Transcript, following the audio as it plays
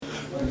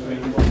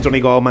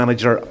Donegal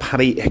manager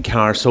Paddy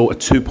Carr, so a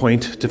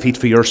 2-point defeat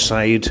for your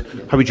side.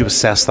 How would you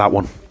assess that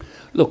one?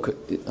 Look,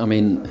 I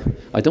mean,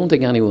 I don't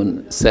think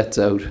anyone sets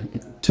out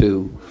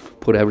to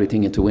put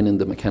everything into winning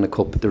the McKenna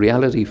Cup. The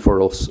reality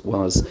for us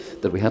was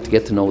that we had to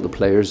get to know the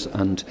players,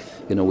 and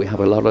we have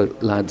a lot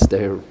of lads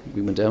there.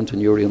 We went down to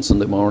Newry on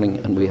Sunday morning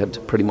and we had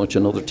pretty much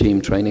another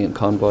team training in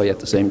Convoy at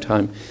the same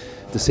time.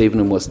 This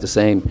evening was the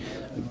same.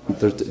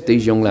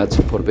 These young lads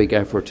have put a big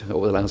effort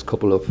over the last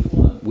couple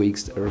of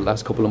weeks or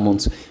last couple of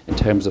months in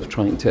terms of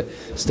trying to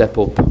step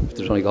up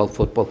the Donegal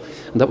football,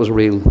 and that was a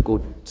real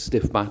good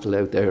stiff battle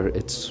out there.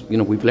 It's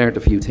we've learned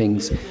a few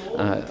things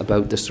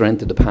about the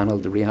strength of the panel.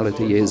 The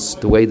reality is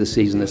the way the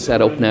season is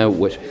set up now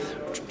with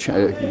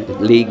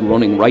league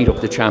running right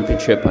up the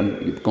championship,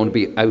 and you're going to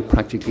be out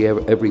practically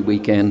every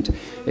weekend.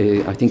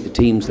 I think the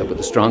teams that with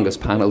the strongest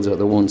panels are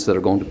the ones that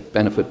are going to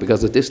benefit,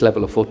 because at this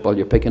level of football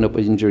you're picking up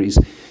injuries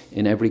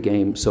in every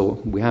game,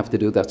 so we have to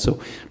do that. So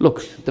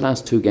look, the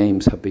last 2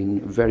 games have been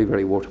very,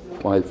 very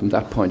worthwhile from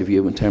that point of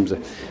view, in terms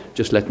of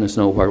just letting us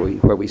know where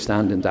we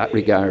stand in that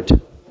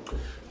regard.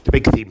 The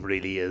big theme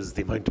really is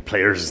the amount of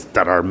players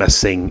that are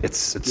missing.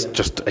 It's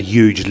just a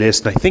huge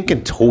list, and I think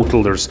in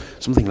total there's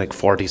something like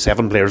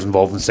 47 players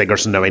involved in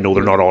Sigerson. Now I know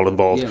they're not all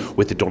involved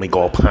with the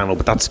Donegal panel,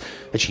 but that's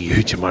a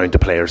huge amount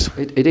of players.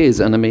 It is,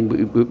 and I mean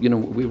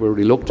we were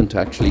reluctant to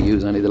actually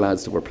use any of the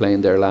lads that were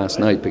playing there last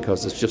night,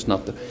 because it's just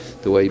not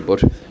the way.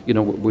 But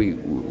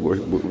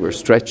we're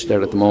stretched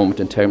there at the moment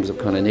in terms of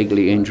kind of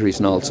niggly injuries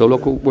and all. So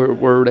look,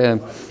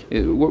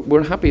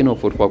 we're happy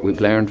enough with what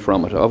we've learned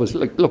from it.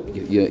 Obviously, look,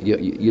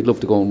 you'd love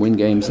to go and win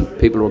games, and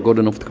people were good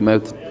enough to come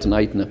out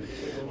tonight in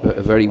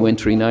a very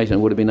wintry night, and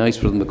it would have been nice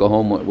for them to go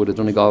home with a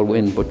Donegal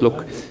win. But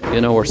look,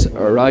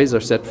 our eyes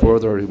are set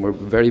further, and we're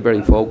very,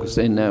 very focused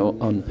in now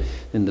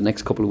in the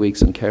next couple of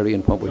weeks on Kerry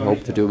and what we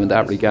hope to do in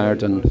that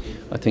regard. And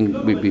I think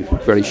we'd be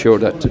very sure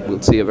that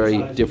we'll see a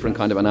very different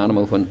kind of an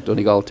animal when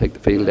Donegal take the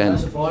field then.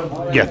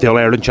 Yeah, the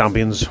All-Ireland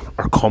champions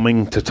are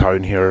coming to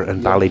town here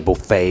in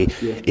Ballybofey.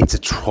 It's a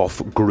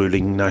tough,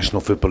 gruelling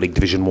National Football League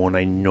Division 1.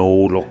 I know,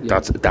 look,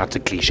 that's a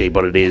cliche,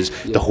 but it is.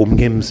 The home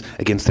games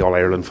against the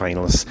All-Ireland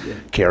finalists,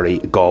 Kerry,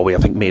 Galway, I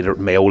think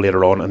Mayo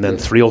later on, and then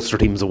 3 Ulster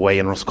teams away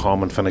in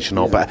Roscommon finishing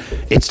up.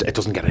 It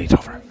doesn't get any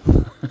tougher.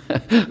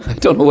 I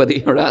don't know whether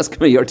you're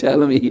asking me or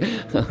telling me.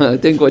 I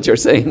think what you're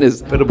saying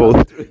is a bit of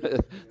both.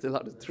 There's a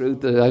lot of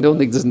truth. I don't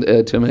think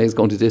Tim is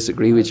going to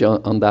disagree with you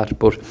on that.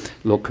 But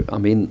look, I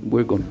mean,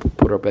 we're going to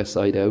put our best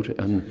side out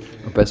and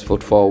our best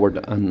foot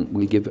forward, and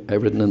we'll give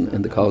everything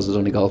in the cause of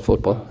Donegal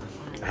football.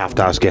 I have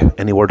to ask you,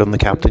 any word on the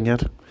captain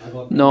yet?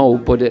 No,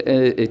 but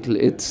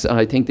it's.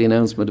 I think the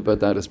announcement about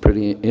that is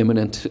pretty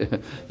imminent.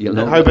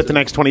 How about the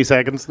next 20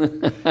 seconds?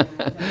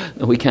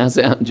 No, we can't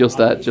say just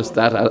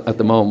that at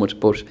the moment,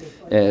 but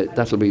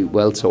that'll be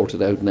well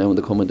sorted out now in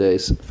the coming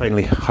days.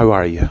 Finally, how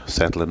are you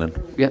settling in?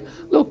 Yeah,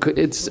 look,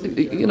 it's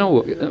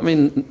I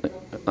mean,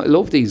 I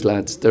love these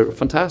lads. They're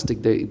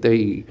fantastic.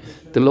 They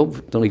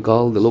love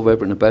Donegal. They love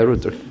everything about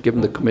it. They're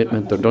given the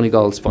commitment. They're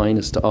Donegal's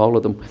finest to all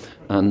of them,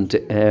 and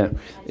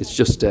it's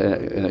just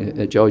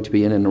a joy to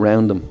be in and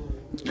around them.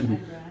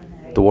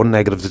 The one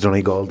negative to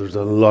Donegal, there's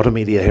a lot of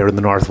media here in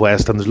the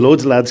northwest, and there's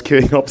loads of lads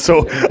queuing up.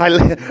 So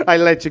I'll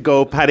let you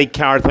go. Paddy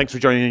Carr, thanks for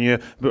joining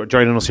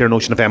us here on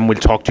Ocean FM. We'll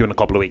talk to you in a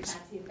couple of weeks.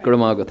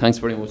 Guramaga, thanks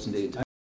very much indeed.